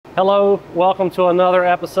Hello, welcome to another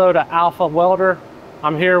episode of ALPHA Welder.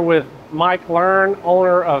 I'm here with Mike Learn,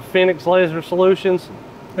 owner of Phoenix Laser Solutions.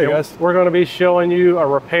 Hey guys. We're going to be showing you a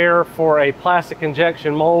repair for a plastic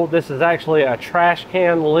injection mold. This is actually a trash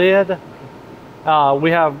can lid.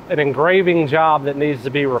 We have an engraving job that needs to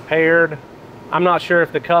be repaired. I'm not sure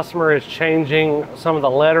if the customer is changing some of the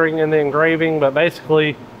lettering in the engraving, but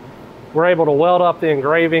basically we're able to weld up the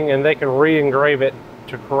engraving and they can re-engrave it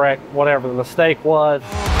to correct whatever the mistake was.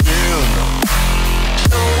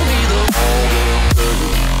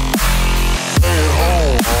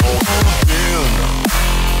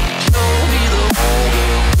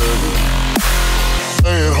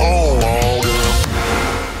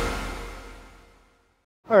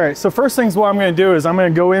 All right, so first things what I'm going to do is I'm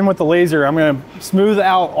going to go in with the laser. I'm going to smooth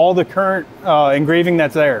out all the current engraving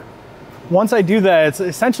that's there. Once I do that, it's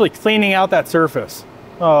essentially cleaning out that surface.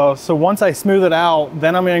 So once I smooth it out,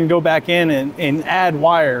 then I'm going to go back in and add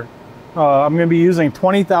wire. I'm going to be using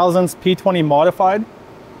 20 thousandths P20 modified.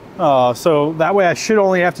 So that way I should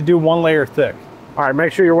only have to do one layer thick. All right,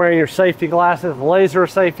 make sure you're wearing your safety glasses, laser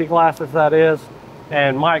safety glasses that is.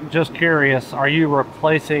 And Mike, just curious, are you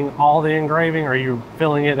replacing all the engraving? Are you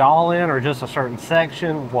filling it all in or just a certain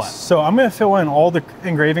section? What? So I'm going to fill in all the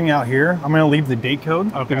engraving out here. I'm going to leave the date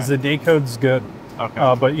code because the date code's good.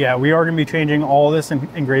 Okay. But yeah, we are going to be changing all this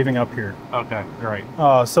engraving up here. Okay, great.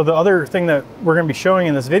 So the other thing that we're going to be showing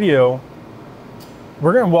in this video,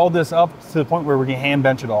 we're going to weld this up to the point where we can hand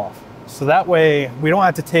bench it off. So that way we don't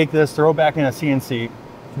have to take this, throw it back in a CNC.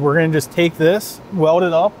 We're going to just take this, weld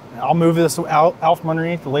it up. I'll move this out from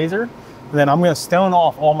underneath the laser, and then I'm going to stone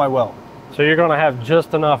off all my weld. So you're going to have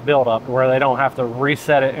just enough buildup where they don't have to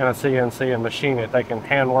reset it in a CNC and machine it. They can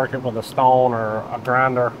hand work it with a stone or a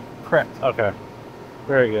grinder. Correct. Okay,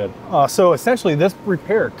 very good. So essentially this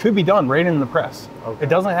repair could be done right in the press. Okay. It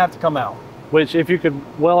doesn't have to come out. Which if you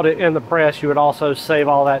could weld it in the press, you would also save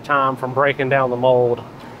all that time from breaking down the mold.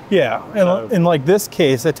 Yeah, and in like this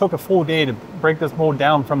case, it took a full day to break this mold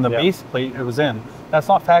down from the base plate it was in. That's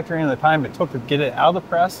not factoring in the time it took to get it out of the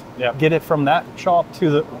press, get it from that shop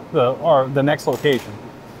to the next location.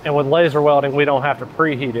 And with laser welding, we don't have to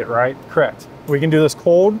preheat it, right? Correct. We can do this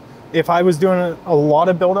cold. If I was doing a lot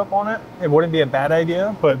of buildup on it, it wouldn't be a bad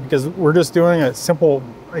idea, but because we're just doing a simple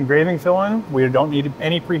engraving fill-in, we don't need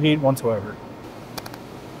any preheat whatsoever.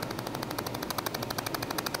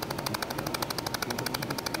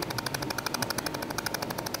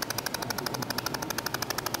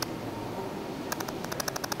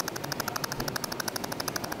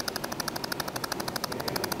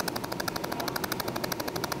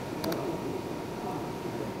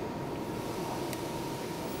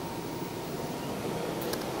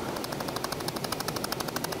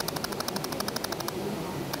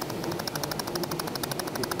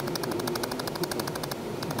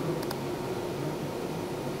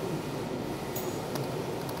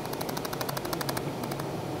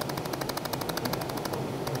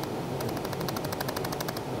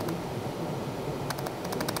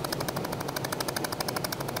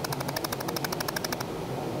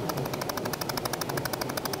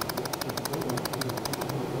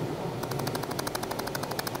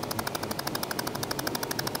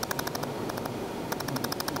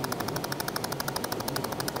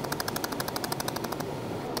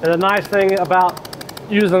 And the nice thing about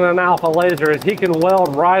using an ALPHA laser is he can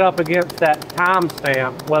weld right up against that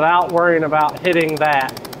timestamp without worrying about hitting that.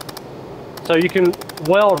 So you can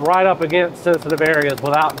weld right up against sensitive areas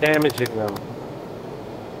without damaging them.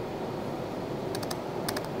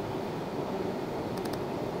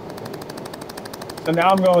 So now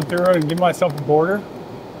I'm going through it and give myself a border.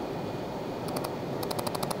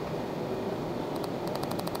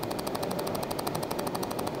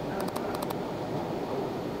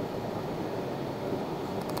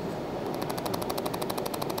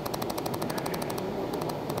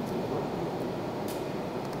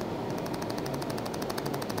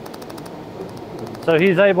 So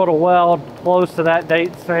he's able to weld close to that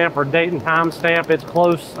date stamp or date and time stamp. It's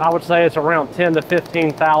close, I would say it's around 10 to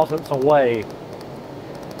 15 thousandths away.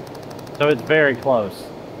 So it's very close.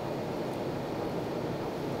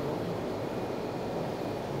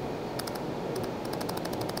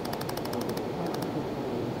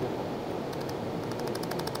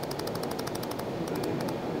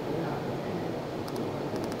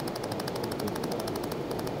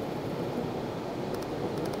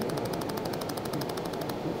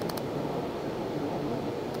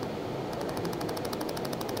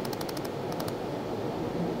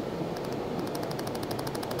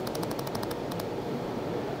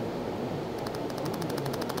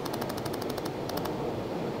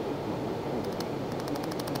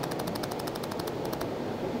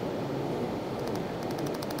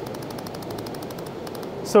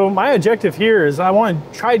 So my objective here is I want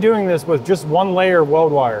to try doing this with just one layer of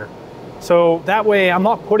weld wire. So that way I'm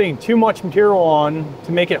not putting too much material on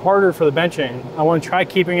to make it harder for the benching. I want to try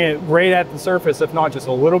keeping it right at the surface, if not just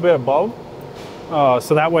a little bit above.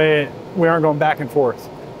 So that way we aren't going back and forth.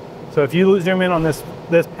 So if you zoom in on this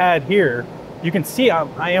pad here, you can see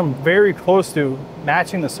I am very close to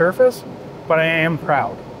matching the surface, but I am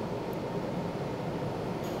proud.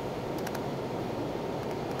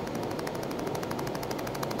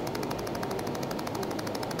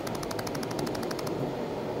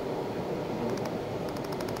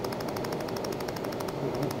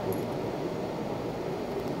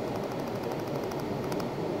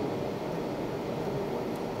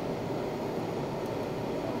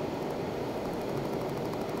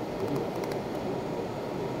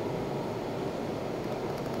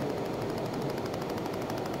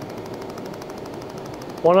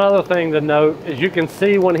 One other thing to note is you can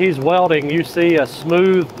see when he's welding, you see a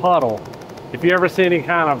smooth puddle. If you ever see any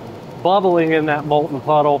kind of bubbling in that molten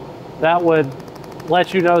puddle, that would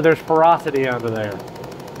let you know there's porosity under there.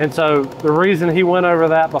 And so the reason he went over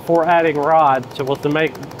that before adding rod was to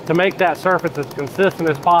make that surface as consistent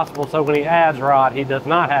as possible, so when he adds rod, he does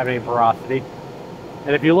not have any porosity.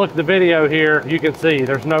 And if you look at the video here, you can see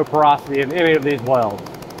there's no porosity in any of these welds.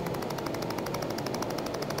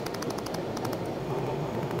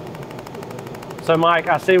 So Mike,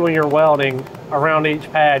 I see when you're welding around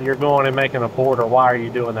each pad, you're going and making a border. Why are you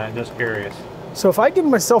doing that? Just curious. So if I give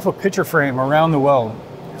myself a picture frame around the weld,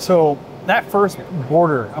 so that first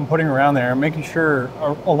border I'm putting around there, I'm making sure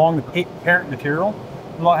along the parent material,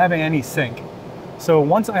 I'm not having any sink. So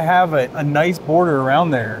once I have a nice border around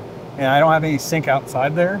there, and I don't have any sink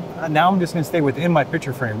outside there, now I'm just gonna stay within my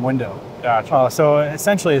picture frame window. Gotcha. So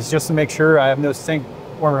essentially it's just to make sure I have no sink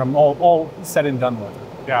where I'm all said and done with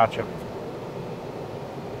it. Gotcha.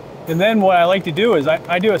 And then what I like to do is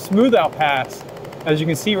I do a smooth out pass, as you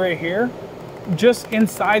can see right here, just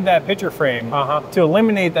inside that picture frame to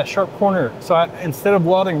eliminate that sharp corner. So instead of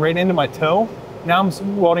welding right into my toe, now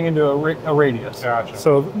I'm welding into a radius. Gotcha.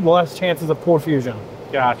 So less chances of pore fusion.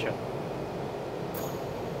 Gotcha.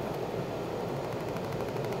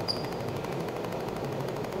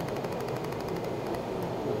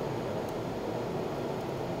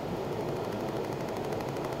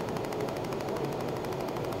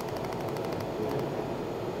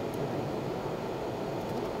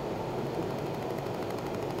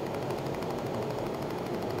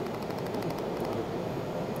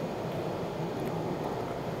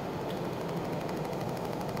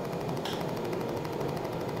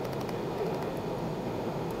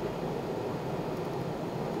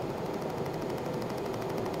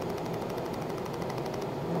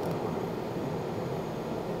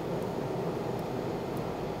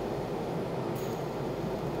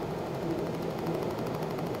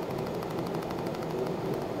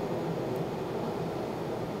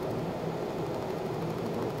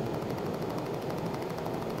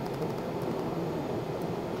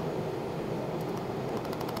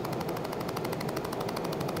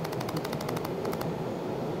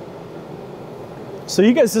 So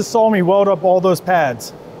you guys just saw me weld up all those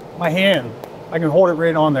pads. My hand, I can hold it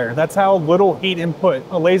right on there. That's how little heat input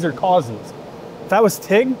a laser causes. If that was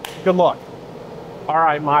TIG, good luck. All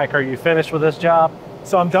right, Mike, are you finished with this job?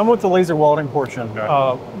 So I'm done with the laser welding portion.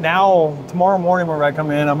 Okay. Now, tomorrow morning when I come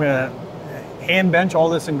in, I'm gonna hand bench all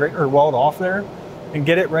this or weld off there and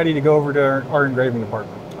get it ready to go over to our engraving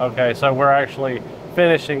department. Okay, so we're actually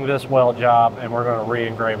finishing this weld job and we're going to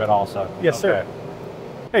re-engrave it also. Yes, sir.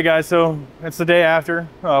 Hey guys, so it's the day after.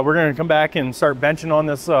 We're gonna come back and start benching on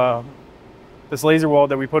this this laser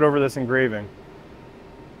weld that we put over this engraving.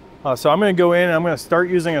 So I'm gonna go in and I'm gonna start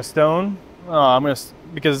using a stone.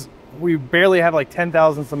 Because we barely have like 10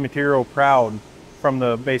 thousandths of material proud from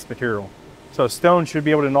the base material. So a stone should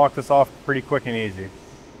be able to knock this off pretty quick and easy.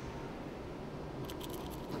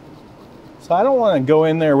 So I don't wanna go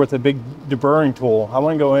in there with a big deburring tool. I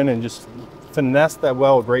wanna go in and just finesse that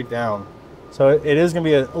weld right down. So it is going to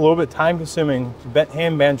be a little bit time consuming to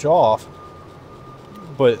hand bench off,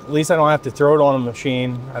 but at least I don't have to throw it on a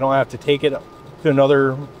machine. I don't have to take it to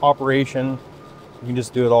another operation. You can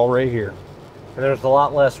just do it all right here. And there's a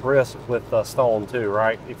lot less risk with stone too,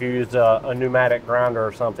 right? If you use a pneumatic grinder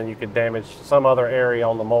or something, you could damage some other area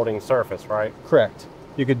on the molding surface, right? Correct.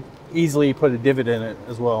 You could easily put a divot in it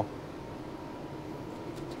as well.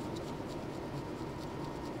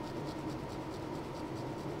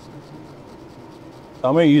 So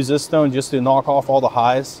I'm going to use this stone just to knock off all the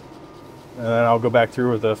highs, and then I'll go back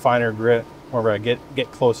through with a finer grit whenever I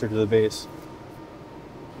get closer to the base.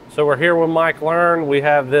 So we're here with Mike Learn. We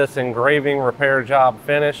have this engraving repair job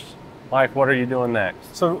finished. Like, what are you doing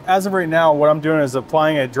next? So as of right now, what I'm doing is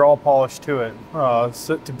applying a draw polish to it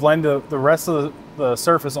to blend the rest of the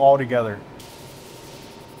surface all together.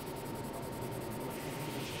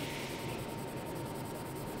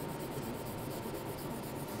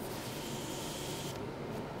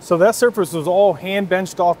 So that surface was all hand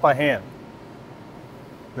benched off by hand.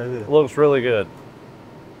 Looks really good.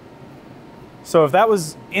 So if that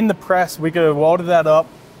was in the press, we could have welded that up,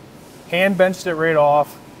 hand benched it right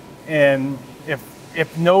off, and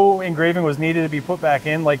if no engraving was needed to be put back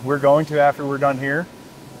in, like we're going to after we're done here,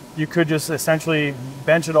 you could just essentially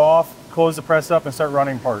bench it off, close the press up, and start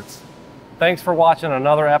running parts. Thanks for watching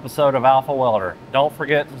another episode of Alpha Welder. Don't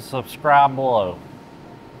forget to subscribe below.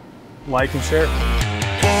 Like and share.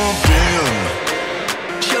 Pumping.